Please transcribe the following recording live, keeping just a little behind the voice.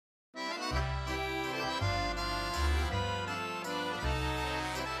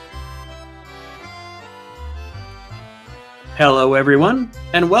Hello, everyone,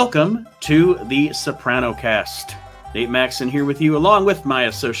 and welcome to the SopranoCast. Nate Maxson here with you, along with my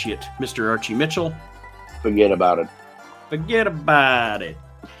associate, Mr. Archie Mitchell. Forget about it. Forget about it.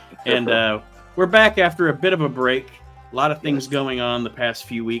 And we're back after a bit of a break. A lot of things going on the past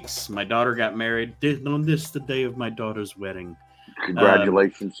few weeks. My daughter got married. On this, the day of my daughter's wedding.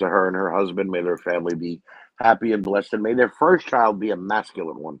 Congratulations to her and her husband. May their family be happy and blessed, and may their first child be a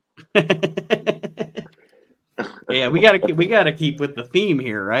masculine one. Yeah, we gotta keep with the theme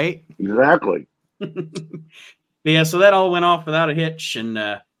here, right? Exactly. Yeah, so that all went off without a hitch,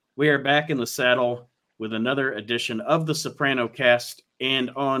 and we are back in the saddle with another edition of the SopranoCast.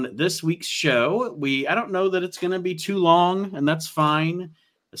 And on this week's show, I don't know that it's going to be too long, and that's fine.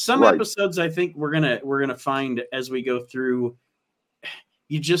 Some episodes, I think we're gonna find as we go through.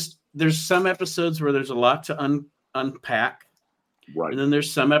 There's some episodes where there's a lot to unpack. Right. And then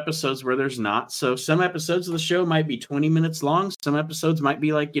there's some episodes where there's not. So some episodes of the show might be 20 minutes long. Some episodes might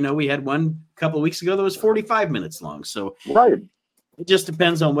be like, we had one a couple of weeks ago that was 45 minutes long. So it just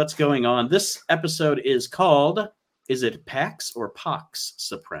depends on what's going on. This episode is called, is it Pax or Pax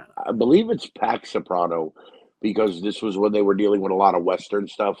Soprano? I believe it's Pax Soprano, because this was when they were dealing with a lot of Western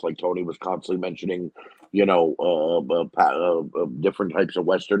stuff. Like Tony was constantly mentioning, different types of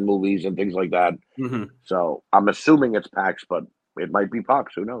Western movies and things like that. Mm-hmm. So I'm assuming it's Pax, but it might be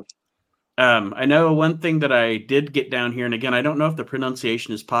Pax. Who knows? I know one thing that I did get down here, and again, I don't know if the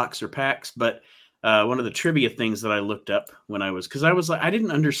pronunciation is Pax or Pax, but one of the trivia things that I looked up because I was like, I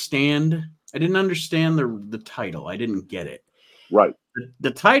didn't understand the title. I didn't get it. Right.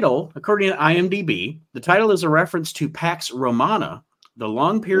 The title, according to IMDb, the title is a reference to Pax Romana, the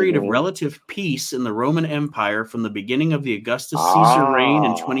long period of relative peace in the Roman Empire from the beginning of the Augustus Caesar reign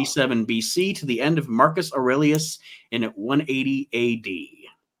in 27 BC to the end of Marcus Aurelius in 180 AD.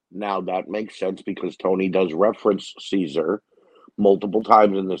 Now that makes sense because Tony does reference Caesar multiple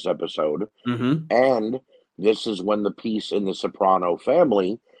times in this episode. Mm-hmm. And this is when the peace in the Soprano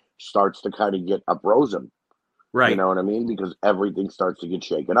family starts to kind of get uprosen. Right. You know what I mean? Because everything starts to get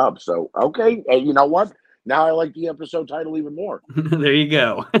shaken up. So, okay. And you know what? Now I like the episode title even more. There you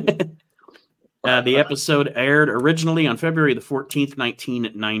go. The episode aired originally on February the 14th,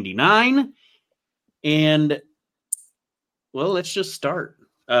 1999. And, well, let's just start.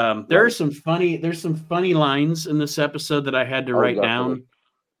 There's some funny lines in this episode that I had to write down.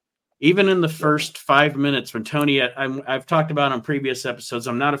 Even in the first 5 minutes when Tony, I've talked about on previous episodes,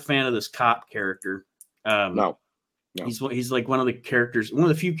 I'm not a fan of this cop character. No. He's like one of the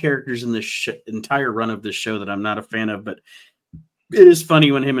few characters in this entire run of this show that I'm not a fan of, but it is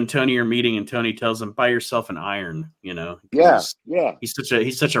funny when him and Tony are meeting and Tony tells him, buy yourself an iron, Yeah. He's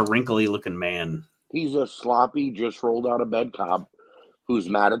such a wrinkly looking man. He's a sloppy, just rolled out of bed cop who's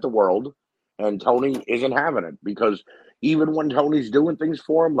mad at the world, and Tony isn't having it because even when Tony's doing things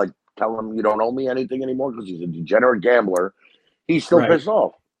for him, like tell him you don't owe me anything anymore because he's a degenerate gambler, he's still pissed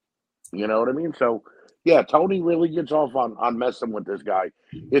off. You know what I mean? So, yeah, Tony really gets off on messing with this guy.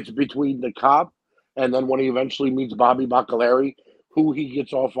 It's between the cop and then when he eventually meets Bobby Bacalari, who he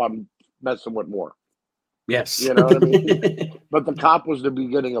gets off on messing with more. Yes. You know what I mean? But the cop was the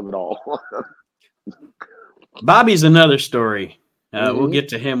beginning of it all. Bobby's another story. We'll get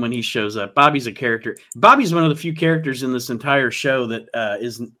to him when he shows up. Bobby's a character. Bobby's one of the few characters in this entire show that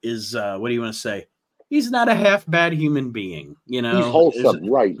is what do you want to say? He's not a half bad human being, He's wholesome,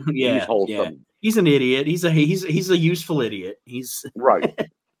 right? Yeah, he's wholesome. Yeah. He's an idiot. He's a useful idiot. He's right,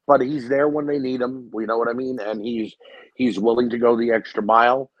 but he's there when they need him. You know what I mean? And he's willing to go the extra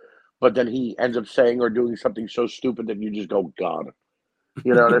mile. But then he ends up saying or doing something so stupid that you just go, God.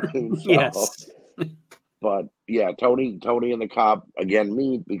 You know what I mean? So, yes. But yeah, Tony and the cop again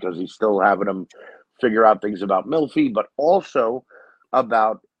meet because he's still having them figure out things about Milfy, but also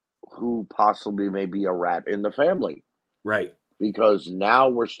about who possibly may be a rat in the family. Right. Because now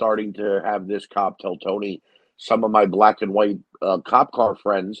we're starting to have this cop tell Tony, some of my black and white cop car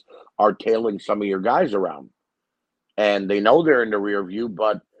friends are tailing some of your guys around. And they know they're in the rear view,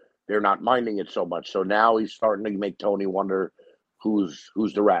 but they're not minding it so much. So now he's starting to make Tony wonder who's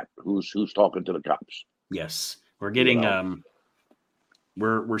the rat, who's talking to the cops. Yes. We're getting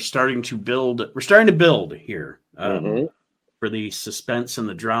we're starting to build here for the suspense and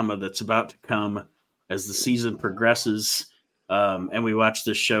the drama that's about to come as the season progresses. And we watch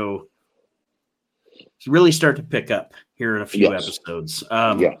this show really start to pick up here in a few episodes.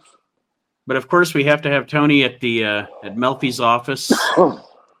 Yes. But of course, we have to have Tony at the at Melfi's office,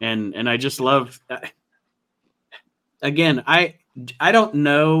 and I just love. Again, I don't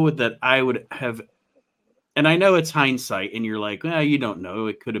know that I would have and I know it's hindsight, and you're like, well, you don't know.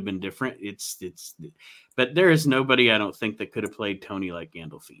 It could have been different. But there is nobody I don't think that could have played Tony like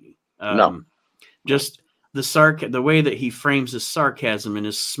Gandolfini. No. Just the way that he frames his sarcasm and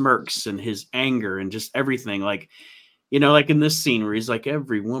his smirks and his anger and just everything. Like, like in this scene where he's like,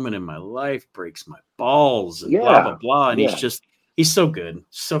 every woman in my life breaks my balls and blah, blah, blah. And he's so good.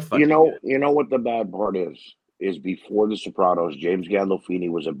 So fucking good. You know what the bad part is before The Sopranos, James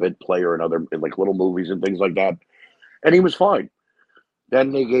Gandolfini was a bit player in like little movies and things like that. And he was fine.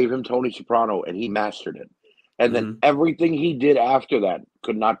 Then they gave him Tony Soprano and he mastered it. And then everything he did after that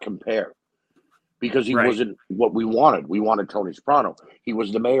could not compare because he wasn't what we wanted. We wanted Tony Soprano. He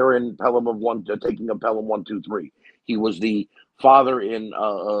was the mayor in Pelham taking of Pelham 1, 2, 3. He was the father in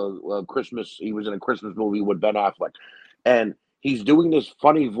Christmas. He was in a Christmas movie with Ben Affleck. And he's doing this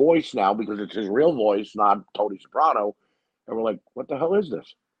funny voice now because it's his real voice, not Tony Soprano. And we're like, what the hell is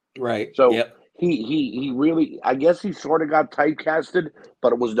this? Right. So he really, I guess he sort of got typecasted,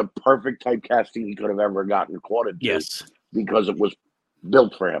 but it was the perfect typecasting he could have ever gotten caught into. Yes. Because it was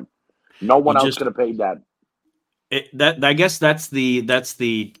built for him. No one else could have paid that. I guess that's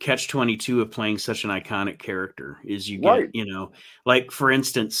the catch-22 of playing such an iconic character is you get, like for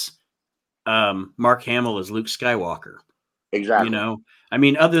instance, Mark Hamill as Luke Skywalker. Exactly. I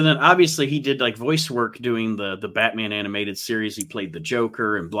mean, other than obviously he did like voice work doing the Batman animated series. He played the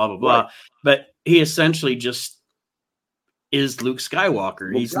Joker and blah, blah, blah. Right. But he essentially just is Luke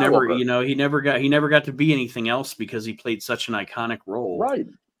Skywalker. He's never, he never got to be anything else because he played such an iconic role. Right.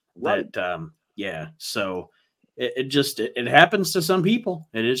 That, so it happens to some people.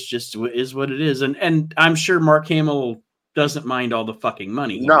 It is what it is. And I'm sure Mark Hamill doesn't mind all the fucking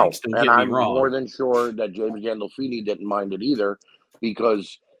money he makes. Don't get me wrong. I'm more than sure that James Gandolfini didn't mind it either,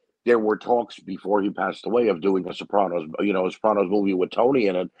 because there were talks before he passed away of doing a Sopranos movie with Tony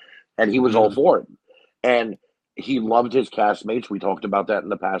in it, and he was all for it. And he loved his castmates. We talked about that in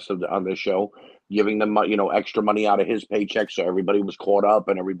the past on this show, giving them extra money out of his paycheck, so everybody was caught up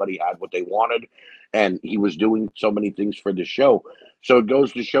and everybody had what they wanted. And he was doing so many things for the show. So it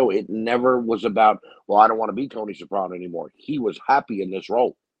goes to show it never was about, well, I don't want to be Tony Soprano anymore. He was happy in this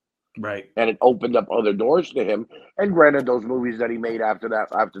role. Right. And it opened up other doors to him. And granted, those movies that he made after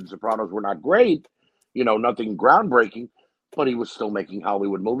The Sopranos were not great, nothing groundbreaking, but he was still making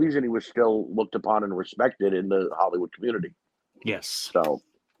Hollywood movies and he was still looked upon and respected in the Hollywood community. Yes. So,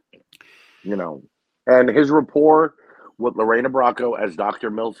 and his rapport with Lorena Bracco as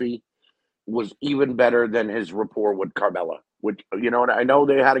Dr. Milfy was even better than his rapport with Carmela, which, and I know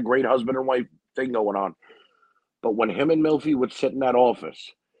they had a great husband and wife thing going on, but when him and Milfy would sit in that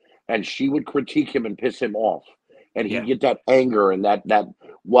office and she would critique him and piss him off, and he'd get that anger and that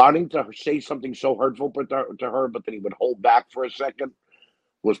wanting to say something so hurtful to her, but then he would hold back for a second,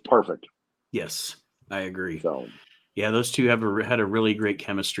 was perfect. Yes, I agree. So, yeah, those two had a really great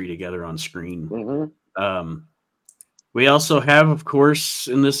chemistry together on screen. Mm-hmm. We also have, of course,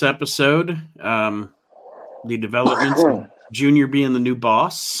 in this episode, the developments of Junior being the new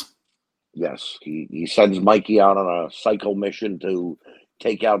boss. Yes, he sends Mikey out on a psycho mission to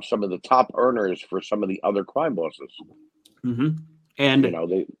take out some of the top earners for some of the other crime bosses. Mm-hmm. And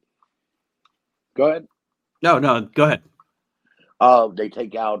they go ahead. No, go ahead. They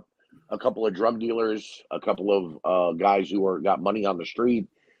take out a couple of drug dealers, a couple of guys who got money on the street,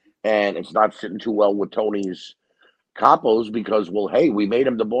 and it's not sitting too well with Tony's capos because, well, hey, we made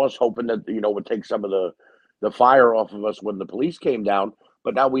him the boss hoping that would take some of the fire off of us when the police came down,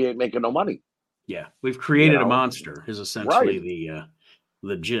 but now we ain't making no money. Yeah, we've created a monster is essentially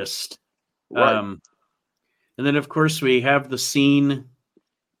the gist. Right. And then of course we have the scene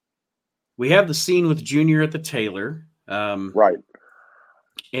with Junior at the tailor. Right.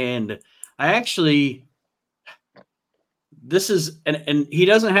 And I actually, this is, and he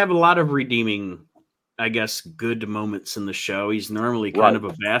doesn't have a lot of redeeming, I guess, good moments in the show. He's normally kind of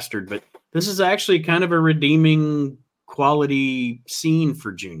a bastard, but this is actually kind of a redeeming quality scene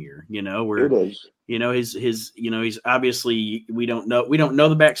for Junior, where it is. He's obviously, we don't know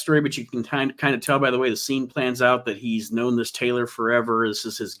the backstory, but you can kind of tell by the way the scene plans out that he's known this tailor forever. This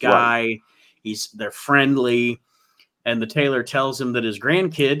is his guy. Right. They're friendly. And the tailor tells him that his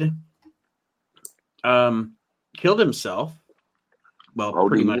grandkid killed himself. Well,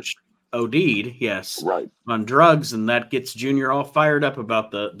 pretty much OD'd, yes. Right. On drugs, and that gets Junior all fired up about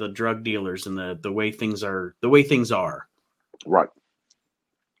the drug dealers and the way things are. Right.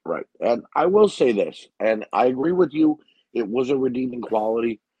 Right. And I will say this, and I agree with you, it was a redeeming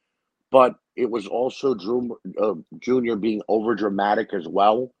quality, but it was also Junior being over dramatic as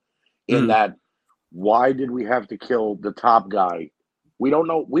well, in that why did we have to kill the top guy We don't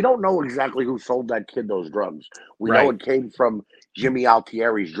know. We don't know exactly who sold that kid those drugs. We know Right. it came from Jimmy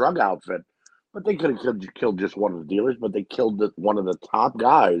Altieri's drug outfit, but they could have killed just one of the dealers, but they killed one of the top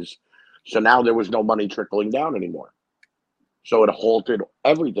guys. So now there was no money trickling down anymore. So it halted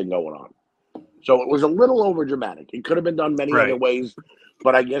everything going on. So it was a little over dramatic. It could have been done many other Right. ways,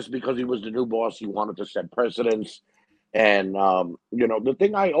 but I guess because he was the new boss, he wanted to set precedents. And the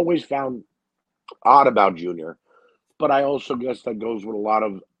thing I always found odd about Junior, but I also guess that goes with a lot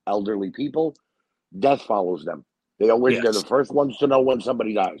of elderly people. Death follows them. They're the Yes. first ones to know when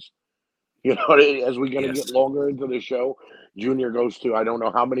somebody dies. As we're gonna Yes. get longer into the show, Junior goes to I don't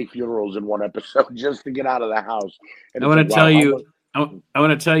know how many funerals in one episode just to get out of the house. And I it's want like, to tell wow, how you. much? I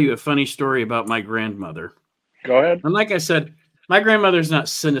want to tell you a funny story about my grandmother. Go ahead. And like I said, my grandmother's not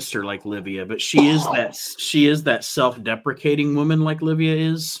sinister like Livia, but she is that self-deprecating woman like Livia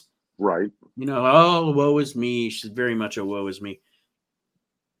is. Right. Oh, woe is me. She's very much a woe is me.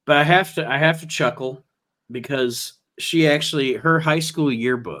 But I have to chuckle because her high school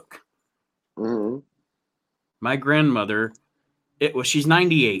yearbook. Mm-hmm. My grandmother, she's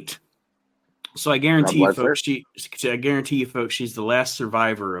 98. So I guarantee you folks, she's the last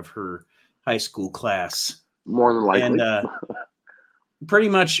survivor of her high school class. More than likely. And pretty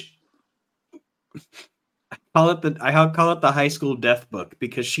much I call it the high school death book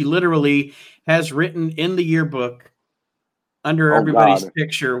because she literally has written in the yearbook under everybody's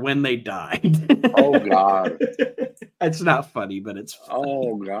picture when they died. Oh God. It's not funny, but it's funny.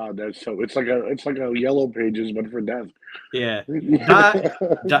 Oh God, it's like a yellow pages but for death. Yeah.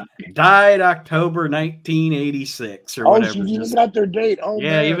 Died October 1986 or whatever. She's even got their date. Oh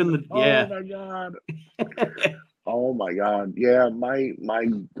yeah, man. Oh my God. Oh my God. Yeah, my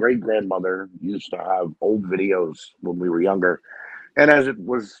great grandmother used to have old videos when we were younger. And as it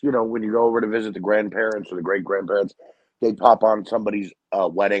was, when you go over to visit the grandparents or the great grandparents, they pop on somebody's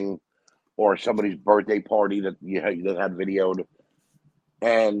wedding or somebody's birthday party that they had videoed.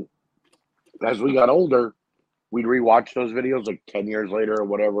 And as we got older, we'd rewatch those videos like 10 years later or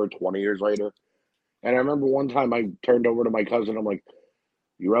whatever, 20 years later. And I remember one time I turned over to my cousin. I'm like,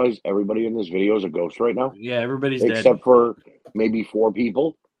 you realize everybody in this video is a ghost right now? Yeah, everybody's except dead. for maybe 4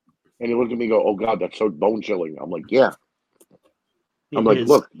 people. And he looked at me and go, oh God, that's so bone chilling. I'm like, yeah. I'm like,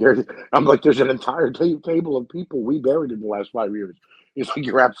 look, there's an entire table of people we buried in the last 5 years. He's like,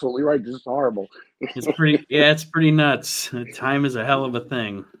 you're absolutely right. This is horrible. It's pretty nuts. Time is a hell of a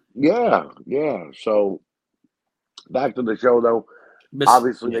thing. Yeah. So back to the show, though.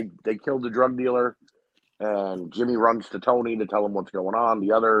 Obviously, they killed the drug dealer, and Jimmy runs to Tony to tell him what's going on.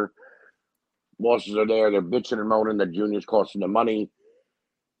 The other bosses are there. They're bitching and moaning that Junior's costing them money.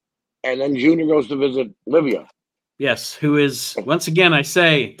 And then Junior goes to visit Livia. Yes, who is, once again, I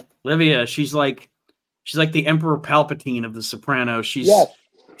say, Livia, she's like the Emperor Palpatine of The Sopranos. She's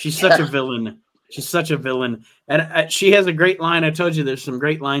such a villain. She's such a villain. And she has a great line. I told you there's some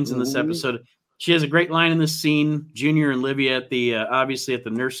great lines in this episode. She has a great line in this scene. Junior and Livia at the obviously at the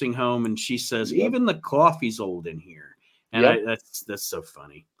nursing home, and she says, "Even the coffee's old in here." And that's so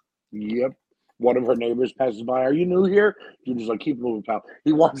funny. Yep. One of her neighbors passes by. Are you new here? Junior's like, keep moving, pal.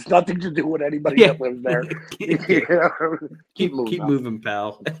 He wants nothing to do with anybody that lives there. keep moving,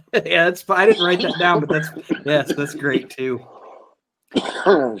 pal. Yeah, that's. I didn't write that down, but that's great too.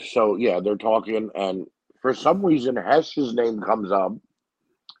 So yeah, they're talking, and for some reason, Hesh's name comes up,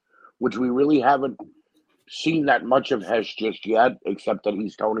 which we really haven't seen that much of Hesh just yet, except that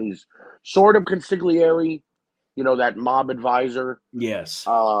he's Tony's sort of consigliere, that mob advisor. Yes.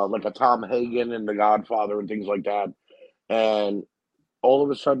 Like a Tom Hagen and The Godfather and things like that. And all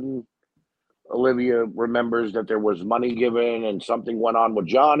of a sudden, Olivia remembers that there was money given and something went on with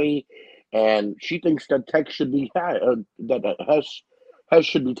Johnny, and she thinks that Hesh should be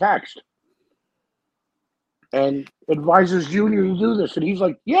taxed. And advises Junior to do this, and he's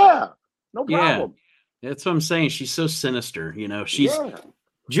like, "Yeah, no problem." Yeah, that's what I'm saying. She's so sinister,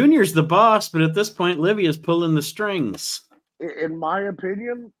 Junior's the boss, but at this point, Livia's pulling the strings. In my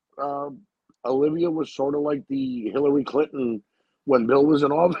opinion, Olivia was sort of like the Hillary Clinton when Bill was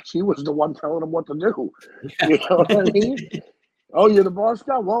in office. She was the one telling him what to do. Yeah. You know what I mean? Oh, you're the boss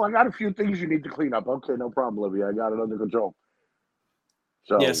now? Well, I got a few things you need to clean up. Okay, no problem, Olivia. I got it under control.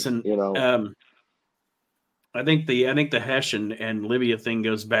 So, yes, and I think the Hesh and Livia thing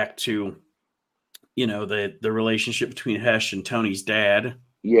goes back to, the relationship between Hesh and Tony's dad.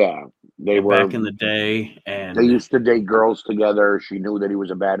 Yeah, they were back in the day, and they used to date girls together. She knew that he was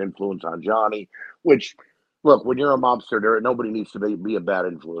a bad influence on Johnny. Which, look, when you're a mobster, nobody needs to be a bad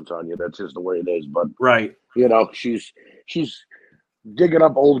influence on you. That's just the way it is. But right, she's digging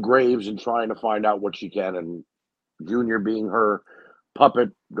up old graves and trying to find out what she can. And Junior, being her Puppet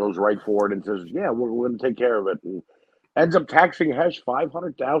goes right for it and says, "Yeah, we're going to take care of it," and ends up taxing Hesh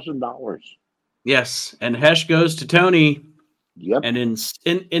 $500,000. Yes, and Hesh goes to Tony, Yep. and in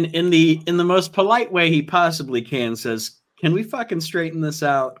the most polite way he possibly can, says, "Can we fucking straighten this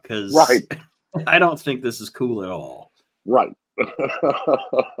out? Because Right. I don't think this is cool at all." Right.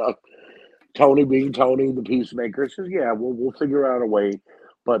 Tony, being Tony, the peacemaker, says, "Yeah, we'll figure out a way,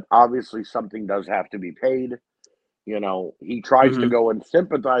 but obviously something does have to be paid." He tries to Mm-hmm. go and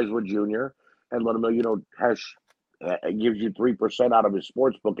sympathize with Junior and let him know, Hesh gives you 3% out of his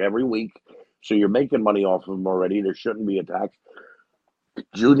sports book every week, so you're making money off of him already. There shouldn't be a tax.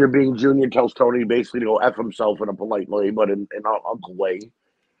 Junior, being Junior, tells Tony basically to go F himself in a polite way, but in an uncle way.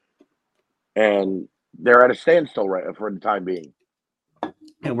 And they're at a standstill right for the time being.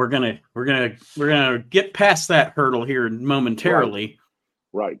 And we're gonna get past that hurdle here momentarily.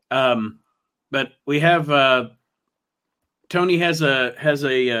 Right. But we have Tony has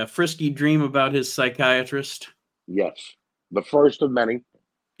a frisky dream about his psychiatrist. Yes, the first of many.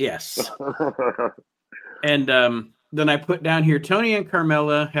 Yes. And then I put down here, Tony and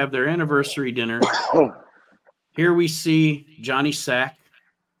Carmela have their anniversary dinner. Here we see Johnny Sack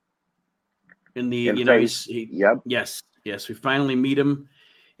in the, Yep. Yes, we finally meet him.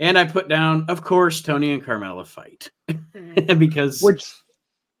 And I put down, of course, Tony and Carmela fight. Because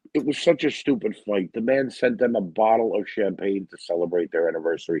it was such a stupid fight. The man sent them a bottle of champagne to celebrate their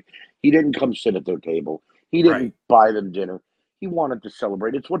anniversary. He didn't come sit at their table. He didn't buy them dinner. He wanted to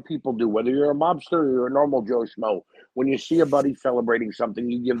celebrate. It's what people do, whether you're a mobster or you're a normal Joe Schmo. When you see a buddy celebrating something,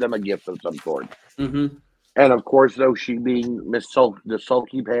 you give them a gift of some sort. Mm-hmm. And of course, though, she being the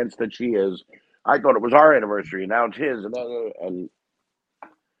sulky pants that she is, I thought it was our anniversary, and now it's his, and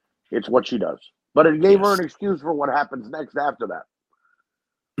it's what she does. But it gave her an excuse for what happens next after that.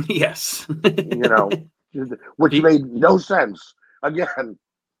 Yes. Which made no sense. Again,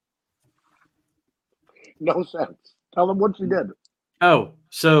 no sense. Tell them what she did. Oh,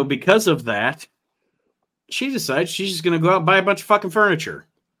 so because of that, she decides she's just going to go out and buy a bunch of fucking furniture.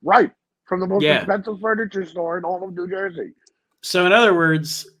 Right. From the most expensive furniture store in all of New Jersey. So in other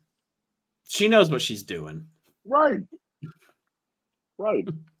words, she knows what she's doing. Right.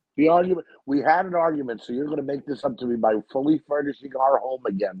 The argument, we had an argument, so you're going to make this up to me by fully furnishing our home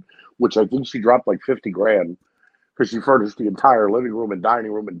again, which I think she dropped like $50,000 because she furnished the entire living room and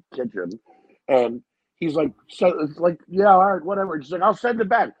dining room and kitchen. And he's like, so it's like, yeah, all right, whatever. And she's like, I'll send it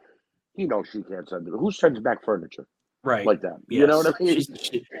back. He knows she can't send it. Who sends back furniture? Right. Like that. Yes. You know what I mean?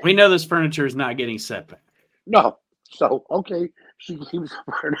 We know this furniture is not getting sent back. No. So, okay, she keeps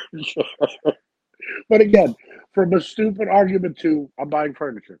furniture. But again, from a stupid argument to I'm buying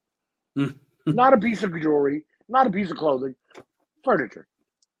furniture. Not a piece of jewelry, not a piece of clothing, furniture.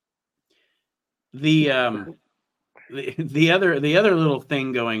 The other little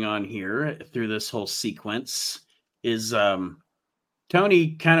thing going on here through this whole sequence is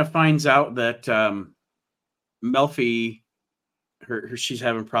Tony kind of finds out that Melfi, she's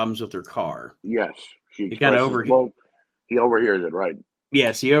having problems with her car. Yes, he kind of he overhears it, right?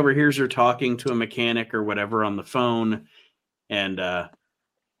 Yes, he overhears her talking to a mechanic or whatever on the phone, and I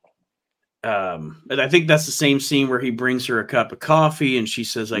think that's the same scene where he brings her a cup of coffee, and she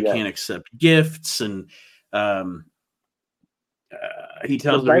says, "I can't accept gifts," and he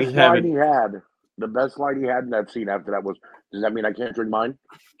tells her the best line he had in that scene after that was, "Does that mean I can't drink mine?"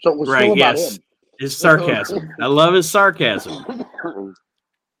 So it was still about him. His sarcasm. I love his sarcasm.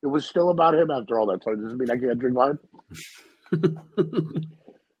 It was still about him after all that. So does it mean I can't drink mine?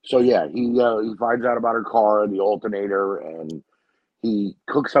 So yeah, he finds out about her car and the alternator, and he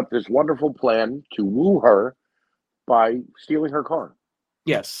cooks up this wonderful plan to woo her by stealing her car.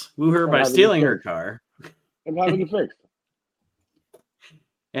 Yes, woo her by stealing her car and having it fixed.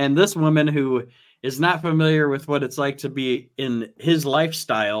 And this woman, who is not familiar with what it's like to be in his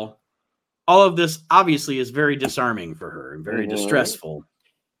lifestyle, all of this obviously is very disarming for her and very distressful.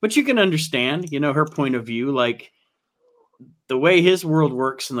 But you can understand, her point of view. Like, the way his world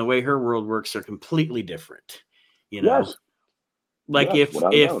works and the way her world works are completely different. Yes. Like,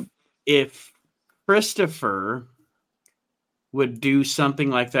 if Christopher would do something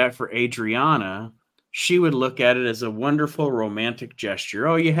like that for Adriana, she would look at it as a wonderful romantic gesture.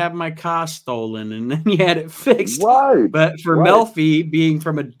 Oh, you have my car stolen and then you had it fixed. Right. But for Melfi, being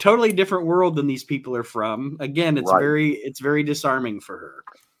from a totally different world than these people are from, again, it's very disarming for her.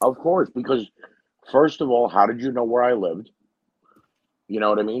 Of course, because first of all, how did you know where I lived? You know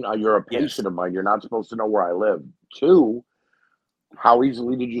what I mean? You're a patient of mine. You're not supposed to know where I live. 2, how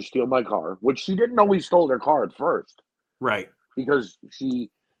easily did you steal my car? Which she didn't know he stole their car at first. Right. Because the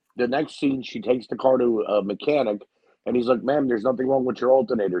next scene, she takes the car to a mechanic And he's like, ma'am, there's nothing wrong with your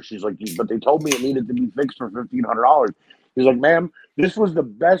alternator. She's like, but they told me it needed to be fixed for $1,500. He's like, ma'am, this was the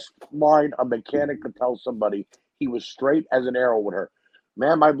best line a mechanic could tell somebody. He was straight as an arrow with her.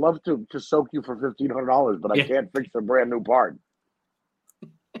 Ma'am, I'd love to soak you for $1,500, but I can't fix a brand new part.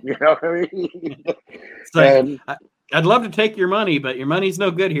 You know what I mean? It's like, I'd love to take your money, but your money's no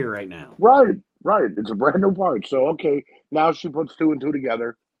good here right now. Right. It's a brand new part. So, okay, now she puts 2 and 2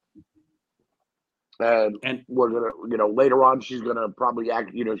 together. And we're going to, later on, she's going to probably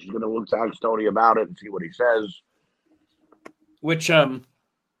act, she's going to look to ask Tony about it and see what he says. Which,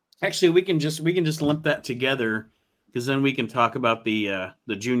 actually, we can just lump that together, because then we can talk about the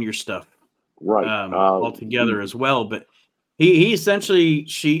junior stuff, all together as well. But he essentially,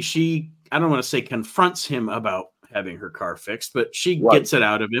 she I don't want to say confronts him about having her car fixed, but she gets it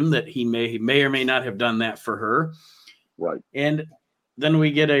out of him that he may or may not have done that for her. Right. And then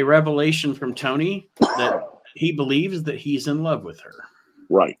we get a revelation from Tony that he believes that he's in love with her.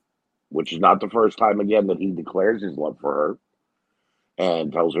 Right. Which is not the first time, again, that he declares his love for her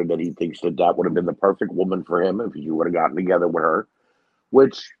and tells her that he thinks that would have been the perfect woman for him if you would have gotten together with her,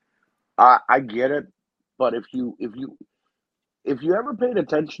 which I get it. But if you ever paid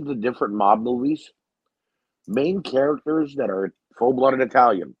attention to different mob movies, main characters that are full-blooded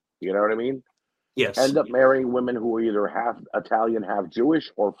Italian, you know what I mean? Yes. End up marrying women who are either half Italian, half Jewish,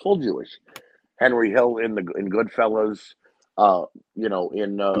 or full Jewish. Henry Hill in Goodfellas,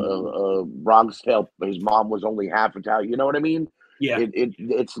 in Bronx Tale, his mom was only half Italian. You know what I mean? Yeah.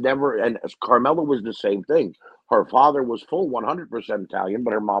 It's never, and Carmela was the same thing. Her father was full 100% Italian,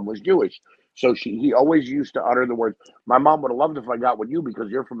 but her mom was Jewish. So he always used to utter the words, "My mom would have loved if I got with you because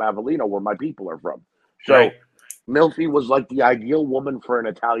you're from Avellino, where my people are from." So Milfy was like the ideal woman for an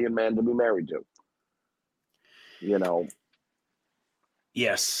Italian man to be married to.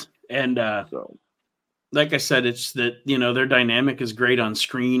 Yes. And like I said, it's that, their dynamic is great on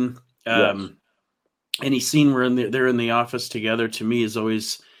screen. Any scene where they're in the office together, to me, is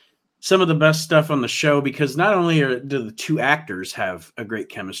always some of the best stuff on the show, because not only do the two actors have a great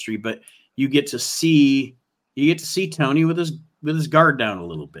chemistry, but you get to see Tony with his guard down a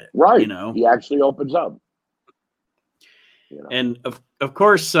little bit. Right. He actually opens up. And of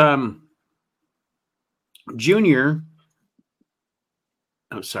course, Junior,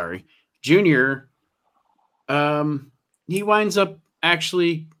 he winds up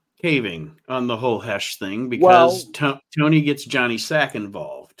actually caving on the whole Hesh thing because Tony gets Johnny Sack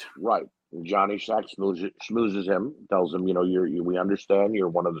involved. Right. Johnny Sack schmoozes him, tells him, we understand you're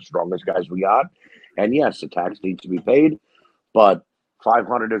one of the strongest guys we got. And yes, the tax needs to be paid, but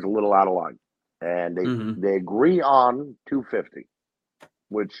 500 is a little out of line. And they agree on 250,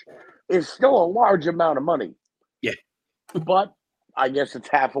 which is still a large amount of money. Yeah. But I guess it's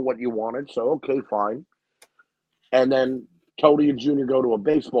half of what you wanted, so okay, fine. And then Tony and Junior go to a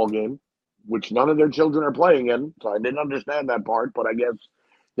baseball game, which none of their children are playing in, so I didn't understand that part, but I guess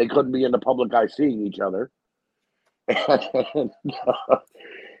they couldn't be in the public eye seeing each other.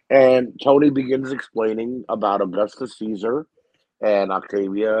 And Tony begins explaining about Augustus Caesar and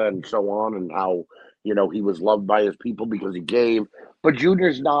Octavia and so on, and how, he was loved by his people because he gave. But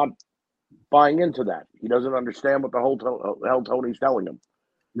Junior's not buying into that. He doesn't understand what the hell Tony's telling him.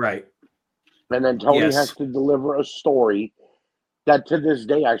 Right. And then Tony has to deliver a story that to this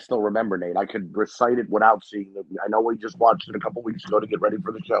day I still remember, Nate. I could recite it without seeing it. I know we just watched it a couple weeks ago to get ready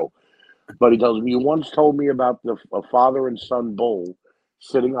for the show. But he tells him, "You once told me about a father and son bull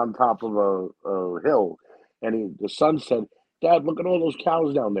sitting on top of a hill." And the son said, "Dad, look at all those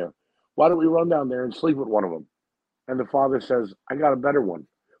cows down there. Why don't we run down there and sleep with one of them?" And the father says, "I got a better one.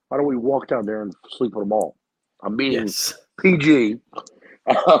 Why don't we walk down there and sleep with them all?" I'm being PG.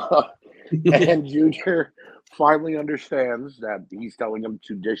 And Junior finally understands that he's telling him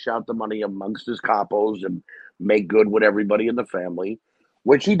to dish out the money amongst his capos and make good with everybody in the family,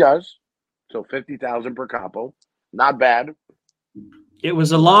 which he does. So $50,000 per capo. Not bad. It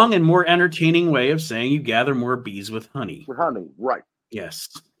was a long and more entertaining way of saying you gather more bees with honey. With honey, right. Yes.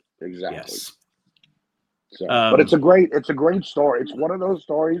 Exactly. Yes. So, but it's a great story. It's one of those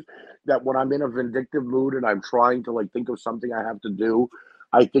stories that when I'm in a vindictive mood and I'm trying to think of something I have to do,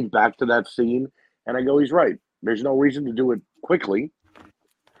 I think back to that scene and I go, he's right. There's no reason to do it quickly.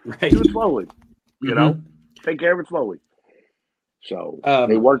 Right. Do it slowly. Take care of it slowly. So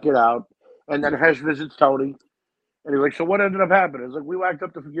they work it out. And then Hesh visits Tony. And he's like, "So what ended up happening?" It's like, "We whacked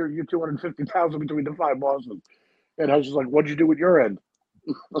up your $250,000 between the 5 bosses." And Hesh is like, "What'd you do with your end?"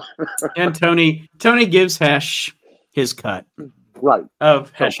 And Tony gives Hesh his cut, right,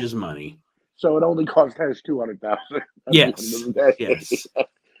 of Hesh's money. So it only cost Hesh $200,000. Yes, yes.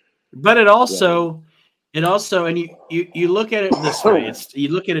 But it also It also, and you look at it this way. You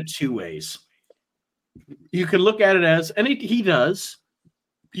look at it two ways. You could look at it as, and he does.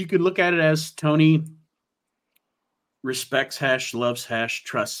 You could look at it as Tony respects Hesh, loves Hesh,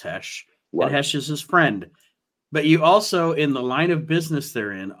 trusts Hesh, and Hesh is his friend. But you also, in the line of business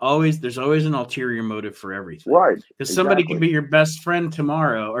they're in, there's always an ulterior motive for everything. Right. Because somebody can be your best friend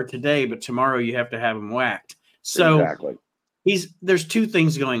tomorrow or today, but tomorrow you have to have him whacked. So there's two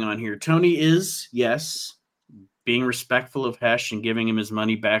things going on here. Tony is, yes, being respectful of Hesh and giving him his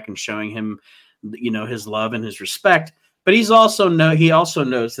money back and showing him, his love and his respect. But he also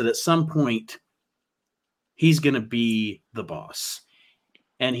knows that at some point he's going to be the boss,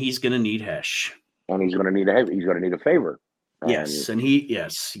 and he's going to need Hesh, and he's going to need a favor. And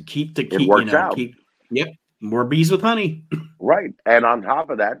it works out. More bees with honey. Right, and on top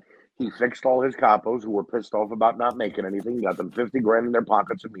of that, he fixed all his capos who were pissed off about not making anything. He got them $50,000 in their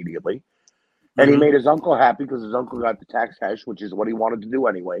pockets immediately, and he made his uncle happy because his uncle got the tax Hesh, which is what he wanted to do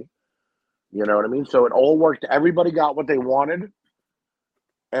anyway. You know what I mean? So it all worked. Everybody got what they wanted.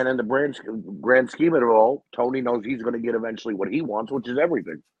 And in the grand scheme of it all, Tony knows he's going to get eventually what he wants, which is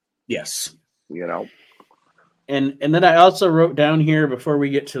everything. Yes. And then I also wrote down here before we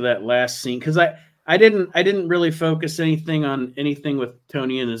get to that last scene, because I didn't really focus on anything with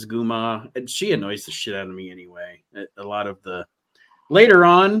Tony and his Guma. And she annoys the shit out of me anyway. A lot of the later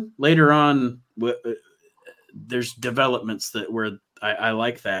on, there's developments where I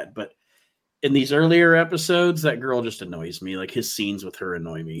like that, but in these earlier episodes, that girl just annoys me. Like his scenes with her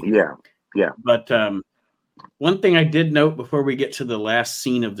annoy me. Yeah. But one thing I did note before we get to the last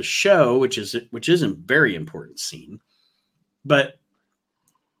scene of the show, which is a very important scene, but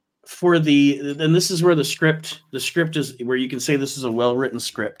and this is where the script is where you can say this is a well-written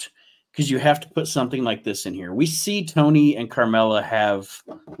script, because you have to put something like this in here. We see Tony and Carmela have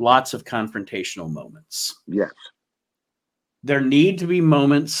lots of confrontational moments. Yes. There need to be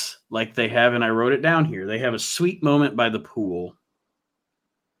moments like they have, and I wrote it down here. They have a sweet moment by the pool.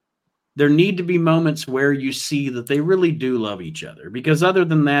 There need to be moments where you see that they really do love each other, because other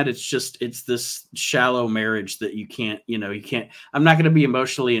than that, it's this shallow marriage that you can't. I'm not going to be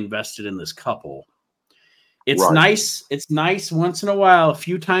emotionally invested in this couple. It's nice. It's nice once in a while, a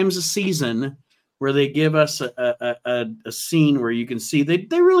few times a season, where they give us a scene where you can see they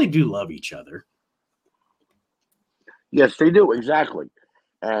really do love each other. Yes, they do, exactly.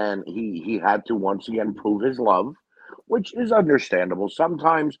 And he had to once again prove his love, which is understandable.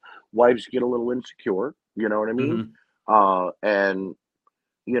 Sometimes wives get a little insecure, you know what I mean? And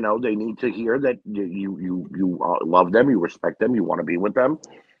they need to hear that you love them, you respect them, you want to be with them.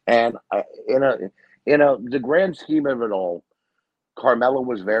 And in the grand scheme of it all, Carmela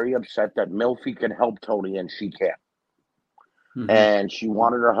was very upset that Milfy can help Tony and she can't. And she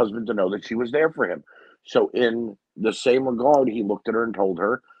wanted her husband to know that she was there for him. So in the same regard, he looked at her and told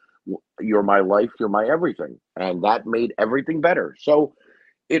her, "You're my life, you're my everything." And that made everything better. So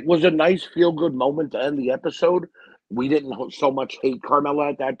it was a nice feel-good moment to end the episode. We didn't so much hate Carmela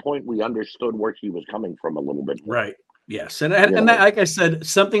at that point. We understood where she was coming from a little bit. Right. Yes. And that, like I said,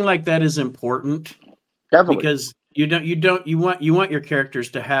 something like that is important. Definitely. Because you want your characters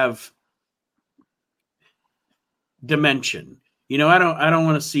to have dimension. I don't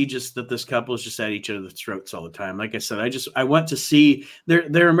want to see just that this couple is just at each other's throats all the time. Like I said, I want to see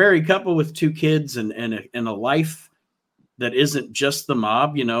they're a married couple with 2 kids and a life that isn't just the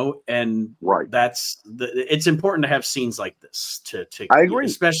mob, and it's important to have scenes like this to I agree,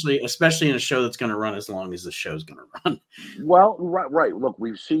 especially in a show that's going to run as long as the show's going to run. Well, right. Look,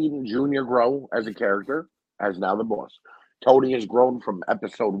 we've seen Junior grow as a character, as now the boss. Tony has grown from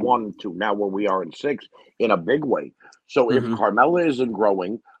episode 1 to now where we are in 6 in a big way. So if Carmela isn't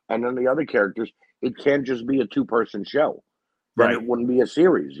growing, and then the other characters, it can't just be a 2-person show. Then it wouldn't be a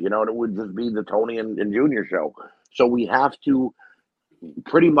series, it would just be the Tony and Junior show. So we have to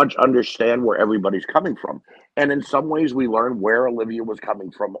pretty much understand where everybody's coming from. And in some ways, we learn where Olivia was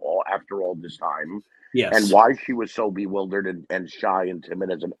coming from after all this time. Yes. And why she was so bewildered and shy and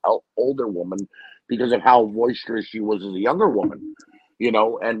timid as an older woman because of how boisterous she was as a younger woman,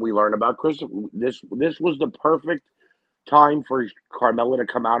 and we learn about Chris. This was the perfect time for Carmela to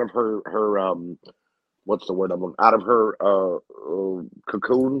come out of her what's the word out of her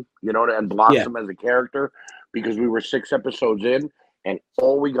cocoon, and blossom as a character, because we were 6 episodes in, and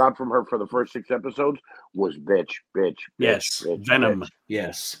all we got from her for the first 6 episodes was bitch. Yes, bitch, venom. Bitch.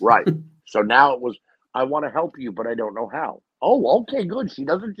 Yes, right. So now it was, I want to help you, but I don't know how. Oh, okay, good. She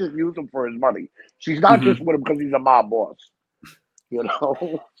doesn't just use him for his money. She's not just with him because he's a mob boss.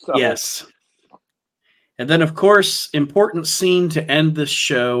 So, yes. And then, of course, important scene to end this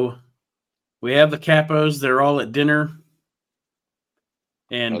show. We have the Capos. They're all at dinner.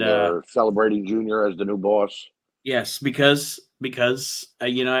 And they're celebrating Junior as the new boss. Yes, because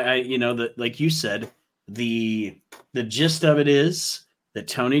that, like you said, the gist of it is that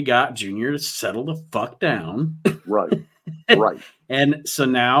Tony got Junior to settle the fuck down. Right. And so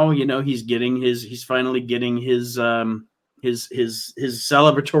now, he's finally getting his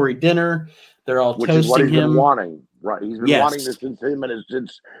celebratory dinner. They're all toasting is what he's him. Been wanting. Right. He's been wanting this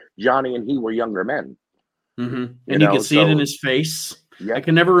since Johnny and he were younger men. Mm-hmm. And you can see it in his face. Yep. I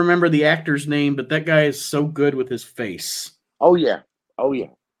can never remember the actor's name, but that guy is so good with his face. Oh yeah.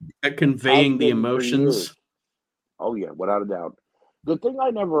 At conveying the emotions. Oh yeah, without a doubt. The thing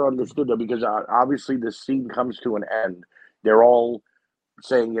I never understood, though, because obviously this scene comes to an end. They're all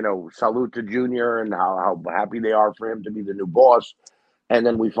saying, salute to Junior and how happy they are for him to be the new boss. And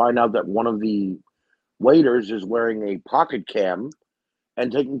then we find out that one of the waiters is wearing a pocket cam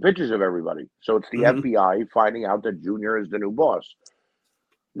and taking pictures of everybody. So it's the FBI finding out that Junior is the new boss.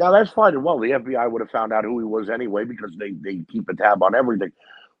 Now, that's fine and well. The FBI would have found out who he was anyway because they keep a tab on everything.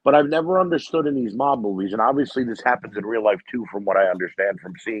 But I've never understood in these mob movies, and obviously this happens in real life too, from what I understand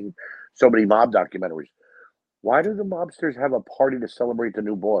from seeing so many mob documentaries. Why do the mobsters have a party to celebrate the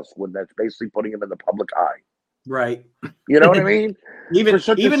new boss when that's basically putting him in the public eye? Right. You know what I mean? even for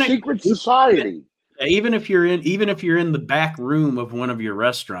such a secret society. Even if you're in the back room of one of your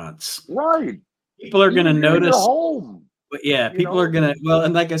restaurants, right? People are going to notice. Home. But yeah, people are going to,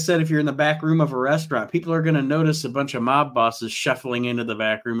 and like I said, if you're in the back room of a restaurant, people are going to notice a bunch of mob bosses shuffling into the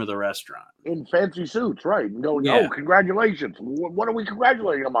back room of the restaurant. In fancy suits, right? And going, oh, congratulations. What are we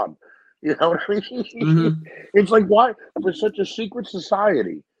congratulating them on? You know what I mean? Mm-hmm. It's like, why? For such a secret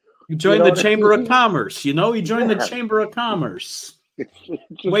society. You join the Chamber of Commerce, You join the Chamber of Commerce.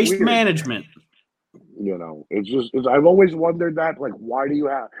 It's Waste weird. Management. I've always wondered that, like, why do you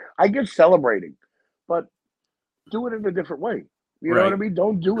have, I get celebrating, but do it in a different way. You know what I mean?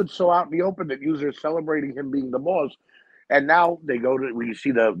 Don't do it so out in the open that you're celebrating him being the boss. And now we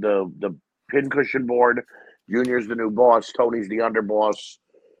see the pincushion board. Junior's the new boss. Tony's the underboss.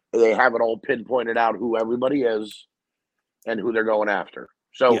 They have it all pinpointed out who everybody is and who they're going after.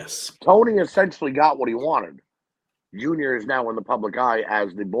 So Tony essentially got what he wanted. Junior is now in the public eye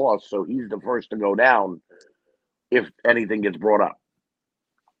as the boss, so he's the first to go down if anything gets brought up.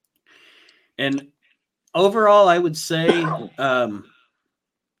 And overall, I would say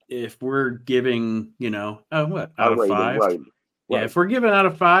if we're giving, out of 5? Right. Yeah, if we're giving out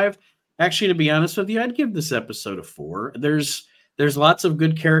of 5, actually, to be honest with you, I'd give this episode a 4. There's lots of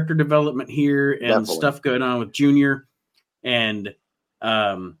good character development here and stuff going on with Junior, and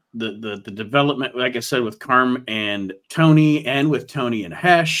the development, like I said, with Carm and Tony, and with Tony and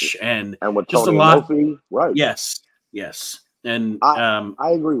Hesh, and with just Tony a lot. Murphy. Right. Yes. And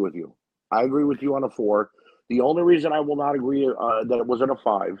I agree with you. I agree with you on a 4. The only reason I will not agree that it wasn't a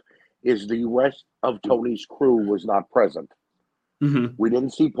 5 is the rest of Tony's crew was not present. Mm-hmm. We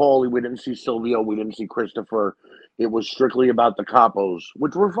didn't see Paulie. We didn't see Silvio. We didn't see Christopher. It was strictly about the capos,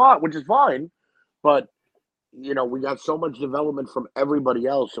 which is fine. But, we got so much development from everybody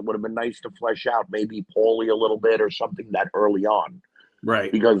else. It would have been nice to flesh out maybe Paulie a little bit or something that early on.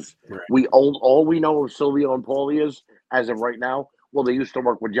 Right. Because all we know of Silvio and Paulie is, as of right now, well, they used to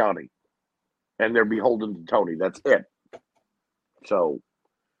work with Johnny. And they're beholden to Tony. That's it. So,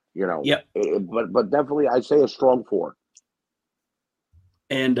 but definitely I say a strong 4.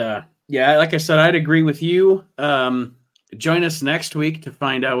 And like I said, I'd agree with you. Join us next week to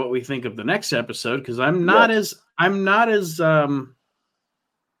find out what we think of the next episode, because I'm not as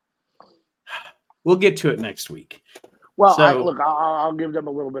we'll get to it next week. Well, I'll give them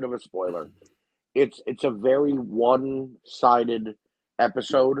a little bit of a spoiler. It's a very one-sided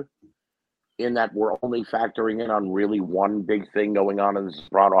episode in that we're only factoring in on really one big thing going on in the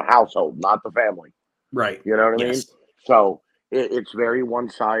Soprano household, not the family. Right. You know what I mean? So it's very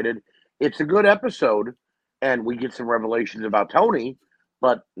one-sided. It's a good episode, and we get some revelations about Tony,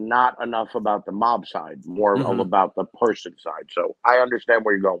 but not enough about the mob side, more about the person side. So I understand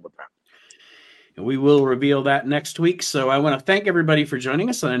where you're going with that. And we will reveal that next week. So I want to thank everybody for joining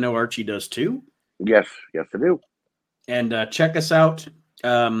us, and I know Archie does too. Yes, I do. And check us out.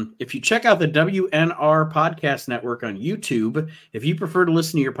 If you check out the WNR Podcast Network on YouTube, if you prefer to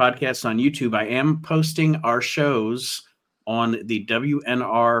listen to your podcasts on YouTube, I am posting our shows on the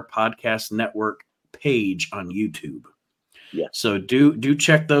WNR Podcast Network page on YouTube. Yeah. So do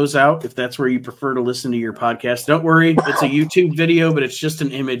check those out if that's where you prefer to listen to your podcast. Don't worry, it's a YouTube video, but it's just an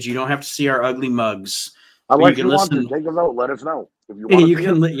image. You don't have to see our ugly mugs. Unless you want to take a vote, let us know. If you want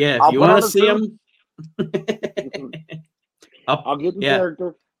if you want to see them. I'll get in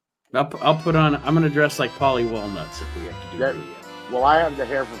character. I'll put on. I'm gonna dress like Polly Walnuts if we have to do that. Well, I have the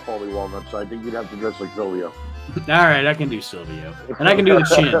hair for Polly Walnut, so I think you'd have to dress like Silvio. All right, I can do Silvio, and I can do the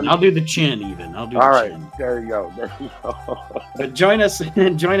chin. I'll do the chin even. I'll do All the right, chin. there you go. There you go. But join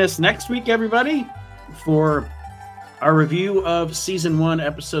us next week, everybody, for our review of season 1,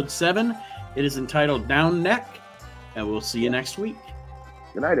 episode 7. It is entitled Down Neck, and we'll see you next week.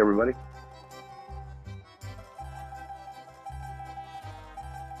 Good night, everybody.